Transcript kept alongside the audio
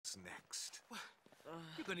What's next?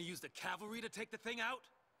 You're gonna use the cavalry to take the thing out?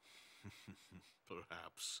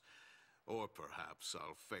 Perhaps. Or perhaps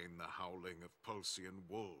I'll feign the howling of Pulsian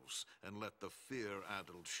wolves and let the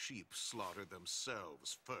fear-addled sheep slaughter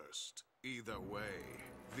themselves first. Either way,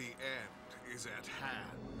 the end is at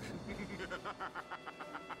hand.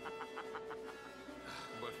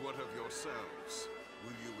 But what of yourselves?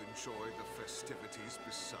 Will you enjoy the festivities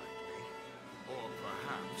beside me? Or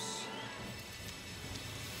perhaps...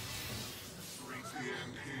 reach the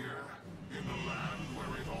end here, in the land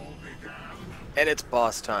where it all began? And it's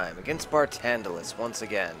boss time against Bartandalus once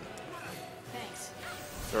again. Thanks.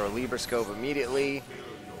 Throw a Liber Scope immediately.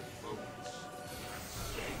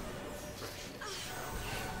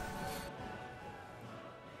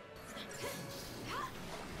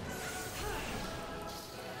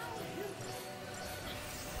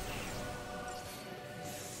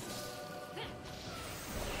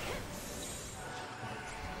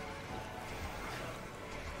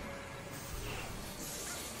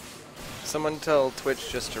 Someone tell Twitch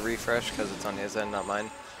just to refresh because it's on his end, not mine.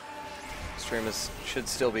 Stream should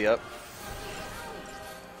still be up.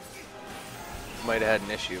 Might have had an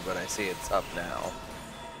issue, but I see it's up now.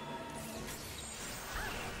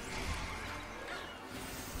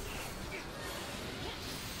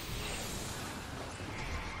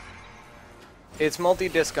 It's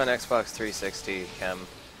multi-disc on Xbox 360, Chem.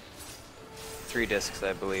 3 discs,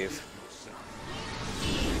 I believe.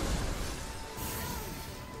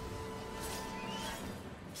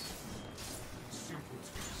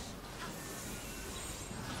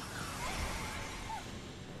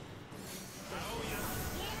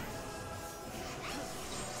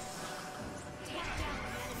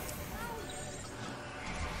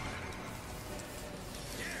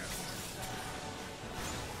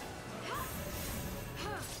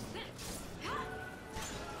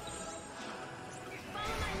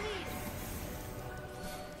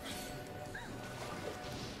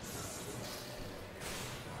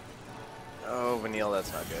 Oh, Vanille,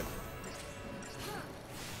 that's not good.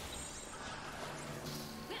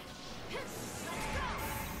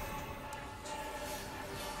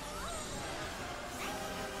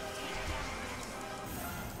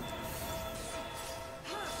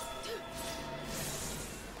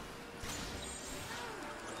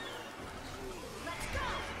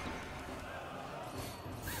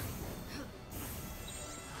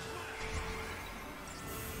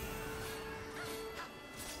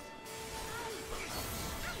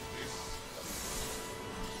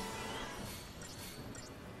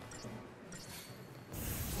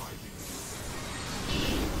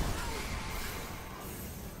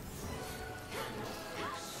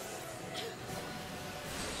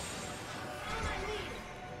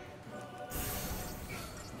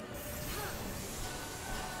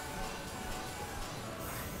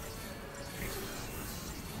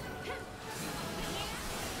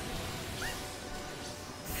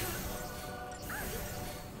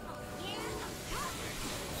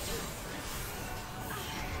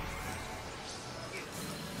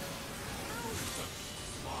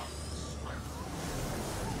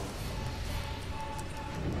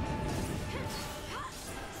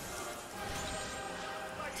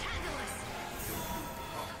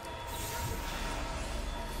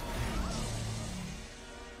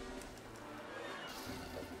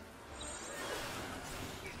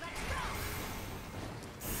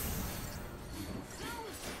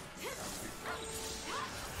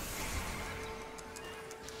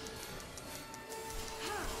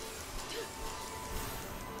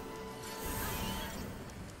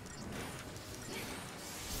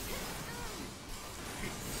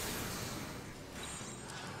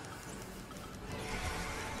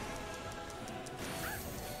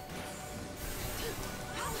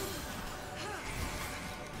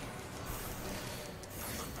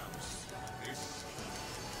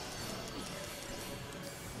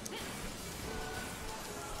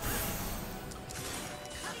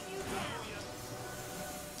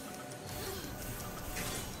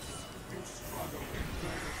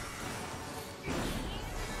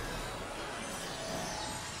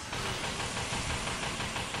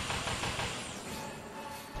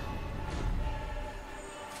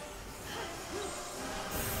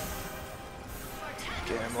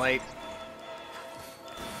 Damn late.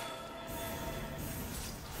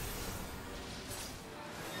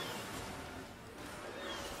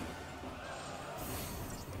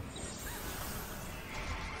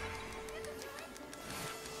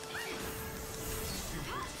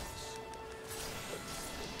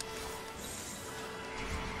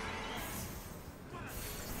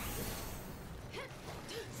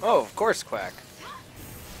 Oh, of course, Quack.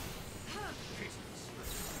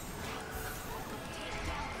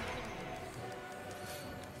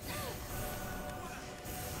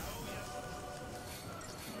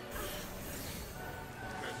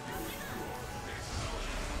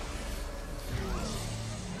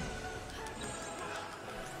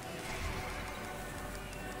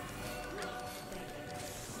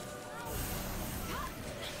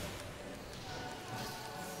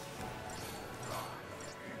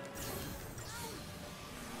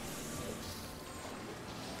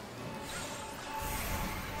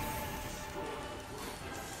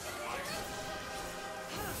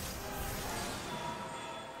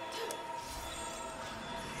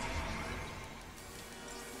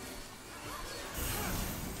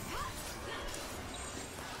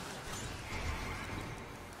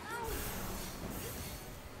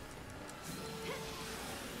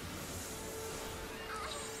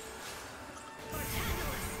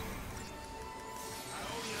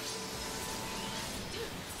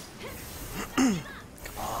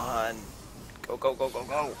 Go, go, go,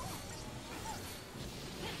 go.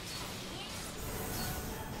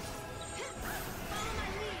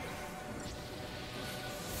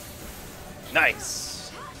 Nice.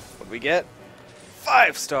 What'd we get?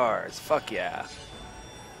 5 stars. Fuck yeah.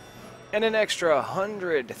 And an extra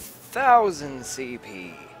 100,000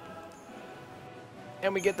 CP.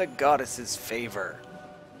 And we get the Goddess's Favor.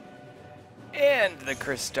 And the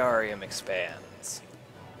Crystarium expands.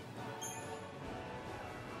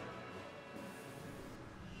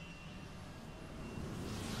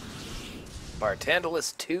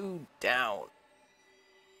 Bartandalus 2 down.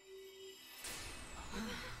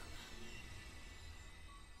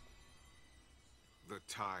 The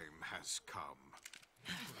time has come.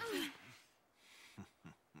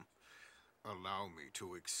 Allow me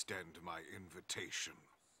to extend my invitation.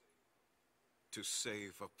 To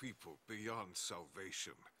save a people beyond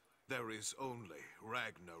salvation, there is only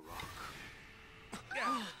Ragnarok.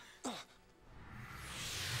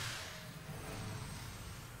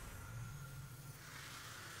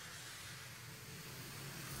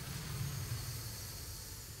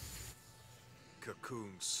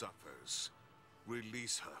 Cocoon suffers.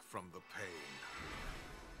 Release her from the pain.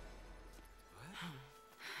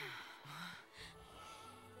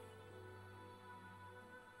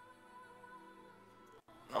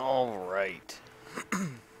 All right.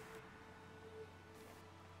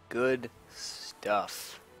 Good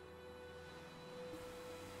stuff.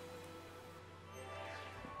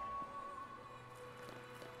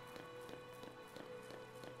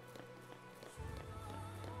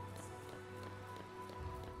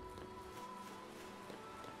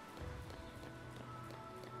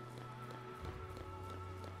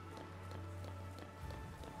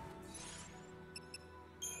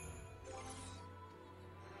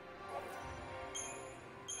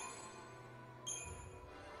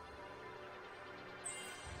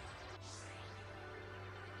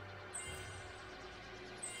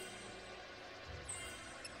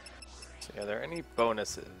 So are there any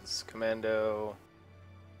bonuses? Commando.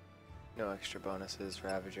 No extra bonuses.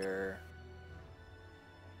 Ravager.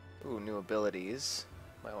 Ooh, new abilities.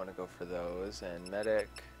 Might want to go for those. And Medic.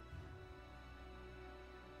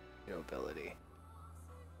 New ability.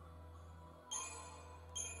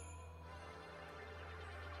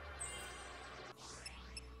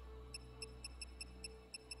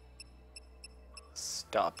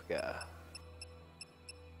 Stopga.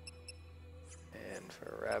 And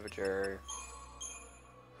for Ravager.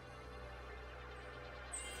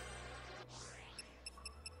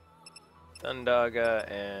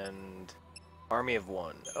 Thundaga and Army of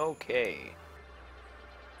One. Okay.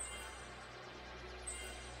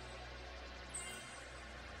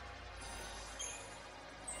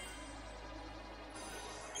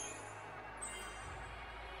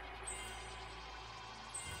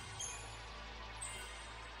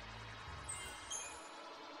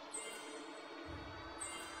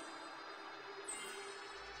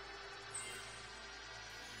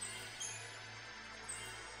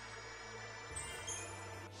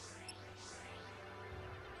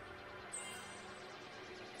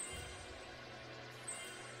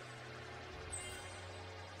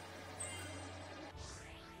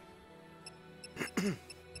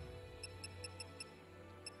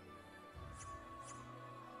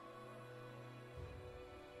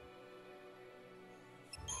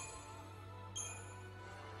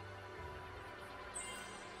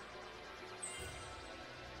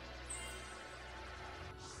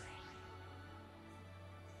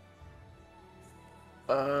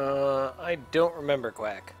 I don't remember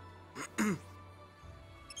Quack.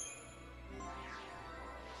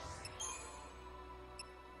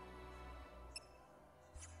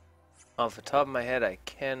 Off the top of my head, I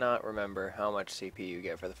cannot remember how much CP you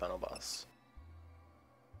get for the final boss.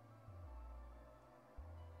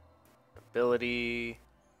 Ability.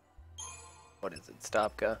 What is it?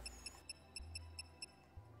 Stopka.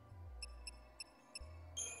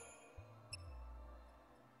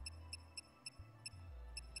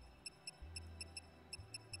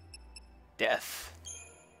 Death.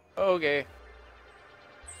 Okay.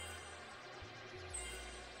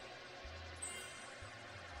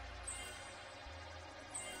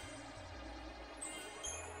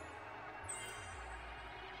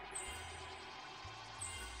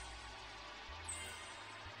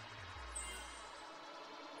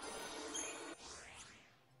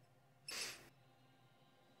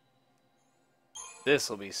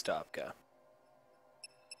 This'll be Stopka.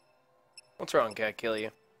 What's wrong, cat? Kill you?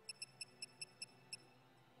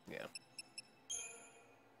 Yeah.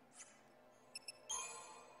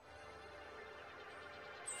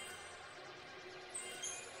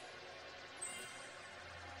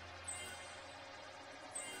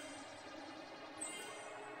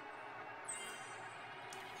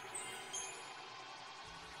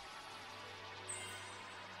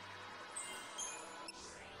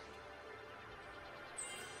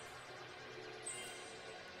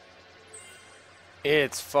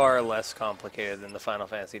 It's far less complicated than the Final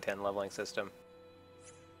Fantasy X leveling system.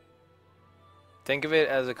 Think of it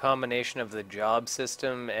as a combination of the job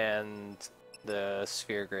system and the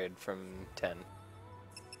sphere grid from 10.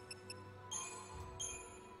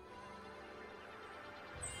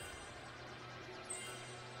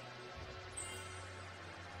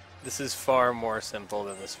 This is far more simple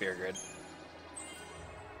than the sphere grid.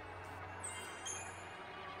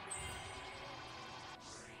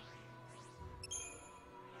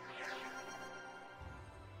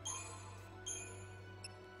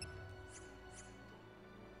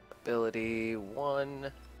 Ability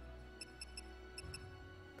 1.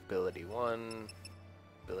 Ability 1.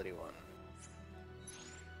 Ability 1.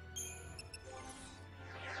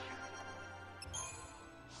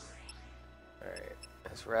 Alright.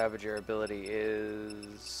 His Ravager ability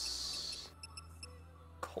is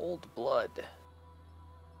Cold Blood.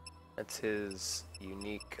 That's his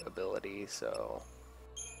unique ability, so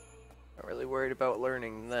not really worried about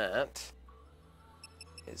learning that.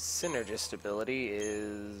 His Synergist ability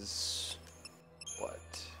is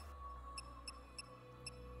what?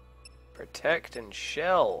 Protect and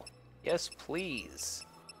Shell. Yes, please.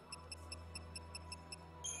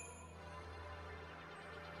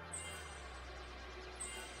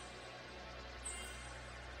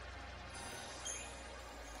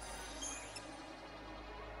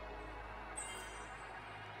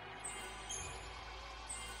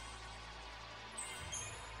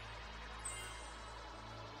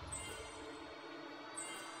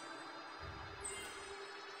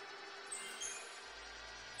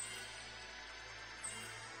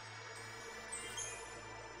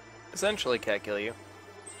 Essentially can't kill you.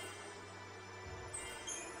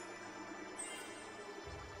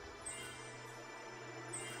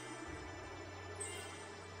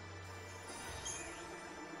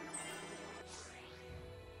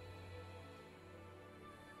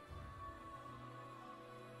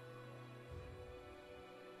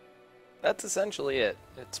 That's essentially it.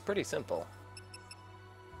 It's pretty simple.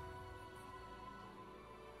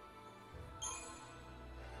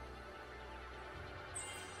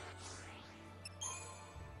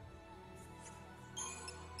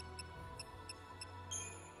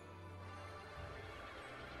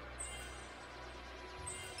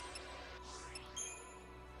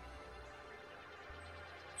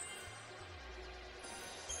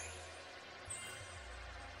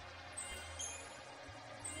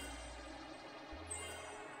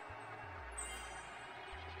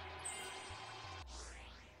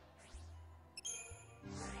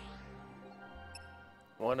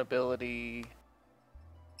 One ability,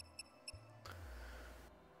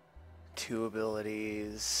 2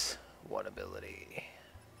 abilities, 1 ability.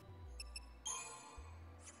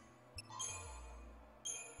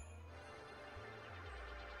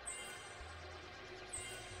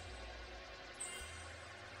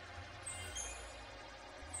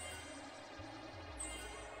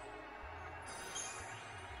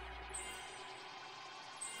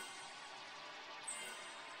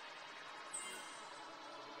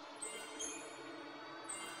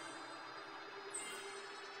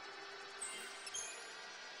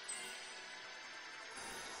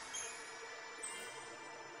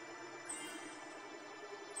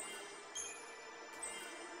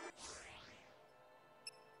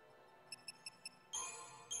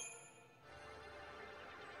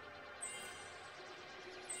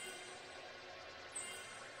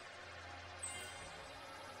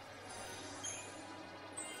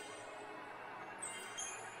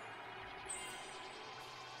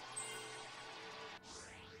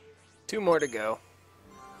 Two more to go.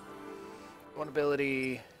 1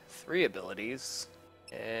 ability, 3 abilities,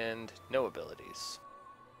 and no abilities.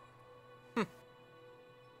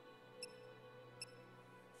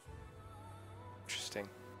 Interesting.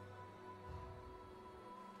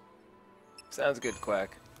 Sounds good,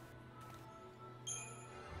 Quack.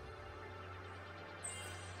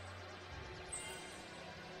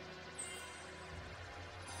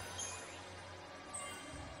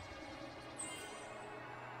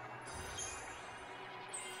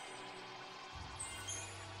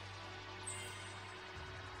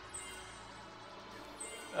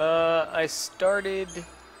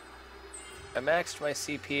 I maxed my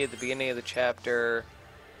CP at the beginning of the chapter,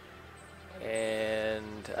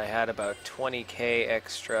 and I had about 20k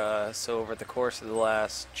extra, so over the course of the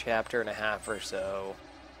last chapter and a half or so,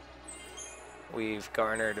 we've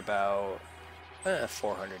garnered about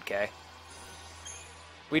 400k.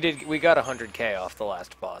 We got 100k off the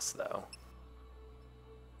last boss, though.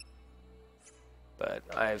 But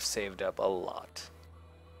I've saved up a lot.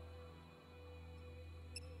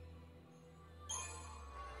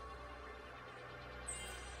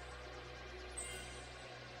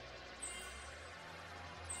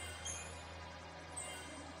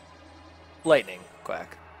 Lightning,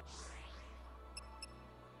 Quack.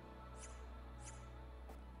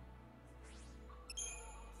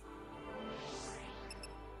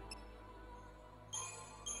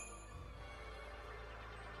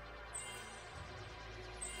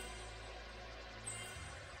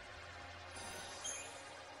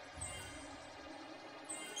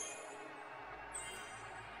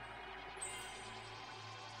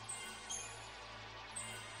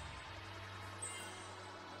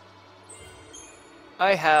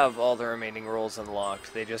 I have all the remaining rolls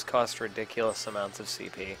unlocked. They just cost ridiculous amounts of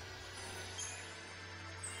CP.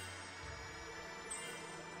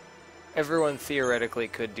 Everyone theoretically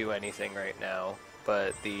could do anything right now,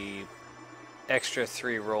 but the extra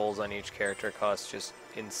 3 rolls on each character cost just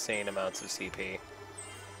insane amounts of CP.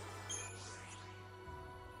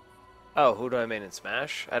 Oh, who do I main in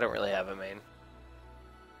Smash? I don't really have a main.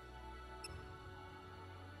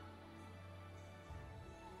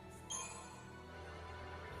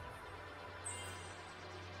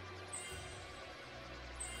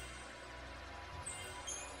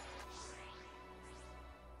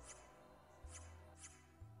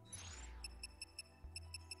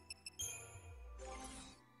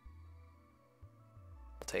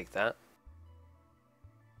 Take that.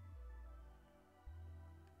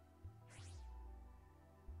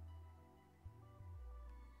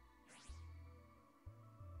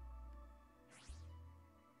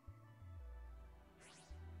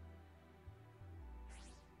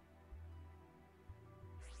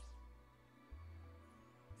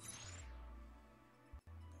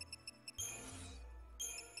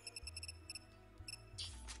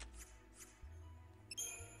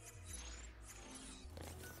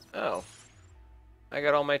 Oh. I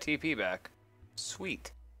got all my TP back.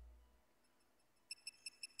 Sweet.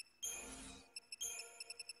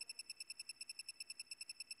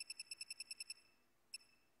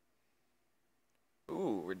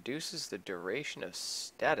 Ooh, reduces the duration of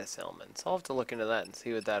status elements. I'll have to look into that and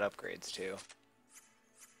see what that upgrades to.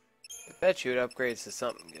 I bet you it upgrades to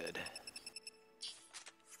something good.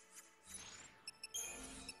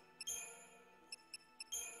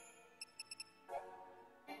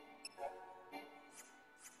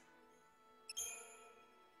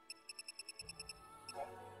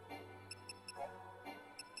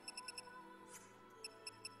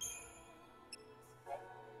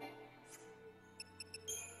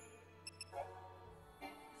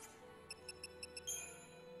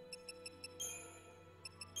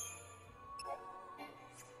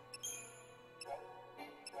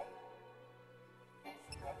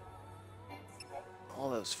 All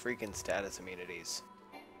those freaking status immunities.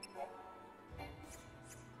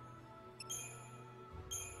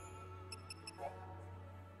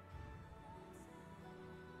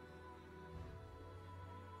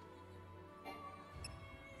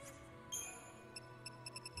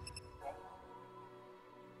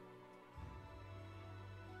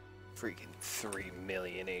 Freaking 3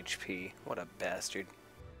 million HP. What a bastard.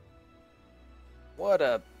 What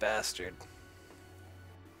a bastard.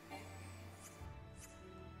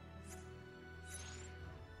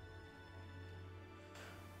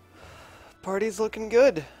 Party's looking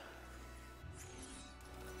good.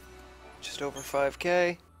 Just over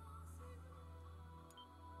 5K.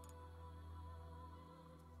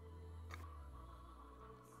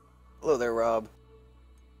 Hello there, Rob.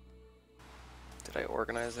 Did I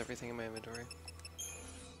organize everything in my inventory?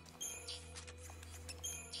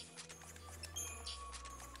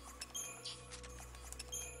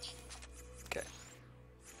 Okay.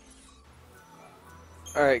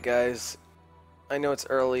 Alright, guys. I know it's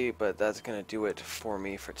early, but that's gonna do it for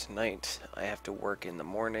me for tonight. I have to work in the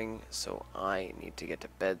morning, so I need to get to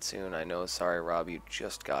bed soon. I know, sorry Rob, you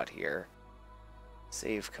just got here.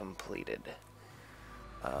 Save completed.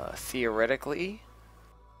 Theoretically,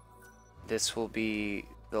 this will be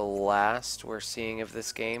the last we're seeing of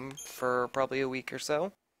this game for probably a week or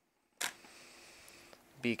so.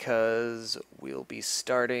 Because we'll be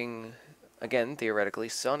starting, again, theoretically,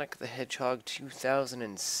 Sonic the Hedgehog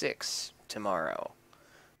 2006 tomorrow.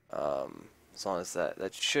 As long as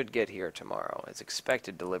that should get here tomorrow. Its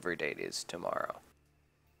expected delivery date is tomorrow.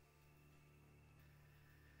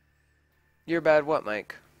 You're bad what,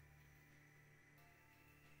 Mike?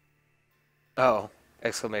 Oh,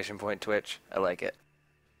 exclamation point Twitch. I like it.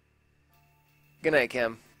 Good night,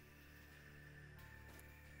 Kim.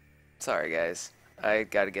 Sorry, guys. I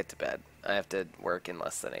gotta get to bed. I have to work in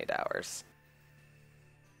less than 8 hours.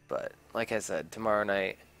 But, like I said, tomorrow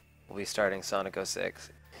night we'll be starting Sonic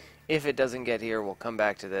 06. If it doesn't get here, we'll come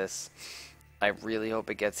back to this. I really hope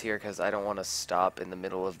it gets here because I don't want to stop in the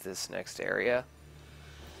middle of this next area.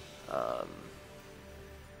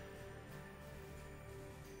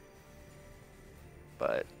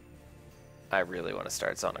 but I really want to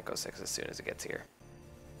start Sonic 06 as soon as it gets here.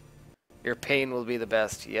 Your pain will be the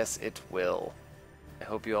best. Yes, it will. I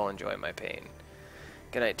hope you all enjoy my pain.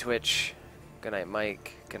 Good night, Twitch. Good night,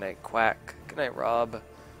 Mike. Good night, Quack. Good night, Rob.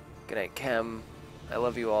 Good night, Kem. I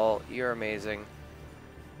love you all. You're amazing.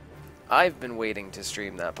 I've been waiting to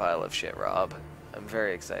stream that pile of shit, Rob. I'm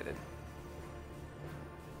very excited.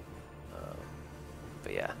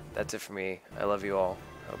 But yeah, that's it for me. I love you all.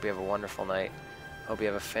 I hope you have a wonderful night. Hope you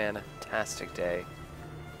have a fantastic day.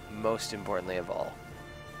 Most importantly of all,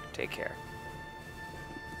 take care.